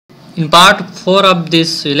In part 4 of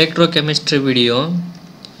this electrochemistry video,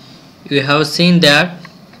 you have seen that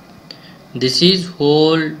this is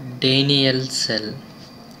whole Daniell cell.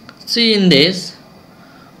 See, in this,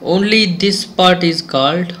 only this part is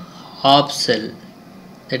called half cell,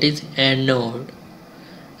 that is anode,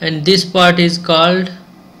 and this part is also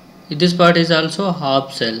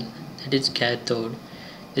half cell, that is cathode.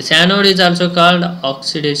 This anode is also called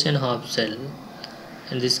oxidation half cell,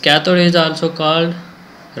 and this cathode is also called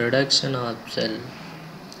reduction half cell.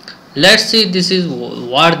 Let's see, this is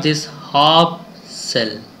what this half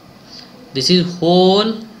cell. This is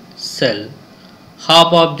whole cell.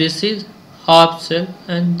 Half of this is half cell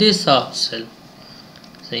and this half cell.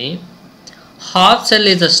 See, half cell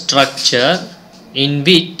is a structure in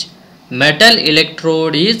which metal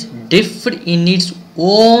electrode is dipped in its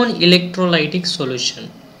own electrolytic solution.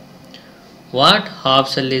 What half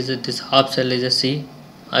cell is it? This half cell is a C.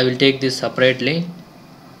 I will take this separately.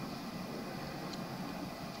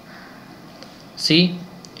 See,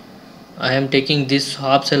 I am taking this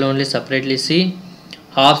half cell only separately. See,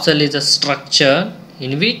 half cell is a structure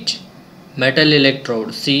in which metal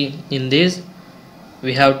electrode. See, in this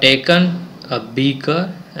we have taken a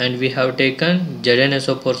beaker and we have taken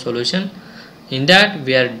ZnSO4 solution. In that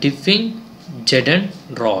we are dipping Zn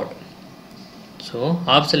rod. So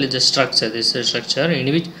half cell is a structure. This is a structure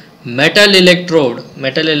in which metal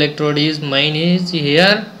electrode is mine is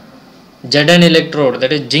here Zn electrode,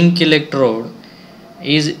 that is zinc electrode,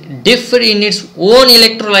 is dipped in its own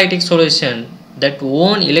electrolytic solution. That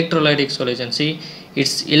own electrolytic solution, see,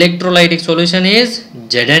 its electrolytic solution is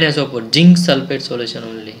ZnSO4, zinc sulfate solution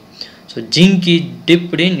only. So zinc is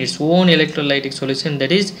dipped in its own electrolytic solution,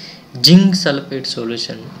 that is zinc sulfate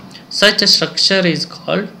solution. Such a structure is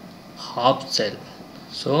called half cell.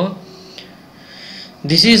 So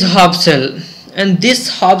this is half cell, and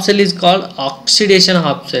this half cell is called oxidation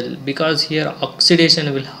half cell because here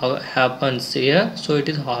oxidation will happens here, so it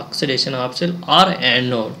is oxidation half cell or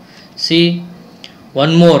anode. See,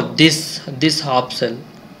 one more, this half cell,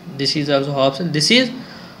 this is also half cell. This is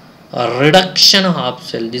a reduction half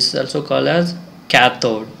cell. This is also called as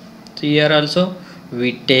cathode. So here also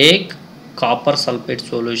we take copper sulfate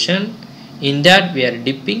solution. In that we are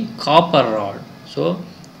dipping copper rod. So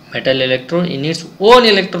metal electrode in its own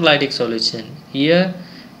electrolytic solution. Here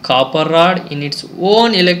copper rod in its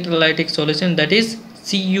own electrolytic solution, that is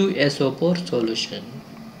CuSO4 solution.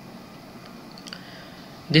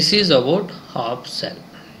 This is about half cell.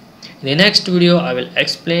 In the next video I will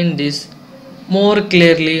explain this more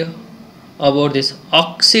clearly about this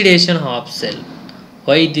oxidation half cell,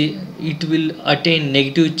 why it will attain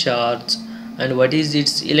negative charge, and what is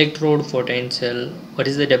its electrode potential, what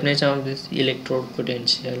is the definition of this electrode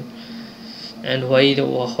potential, and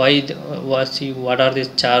what are these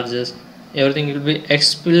charges. Everything will be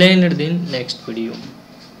explained in next video.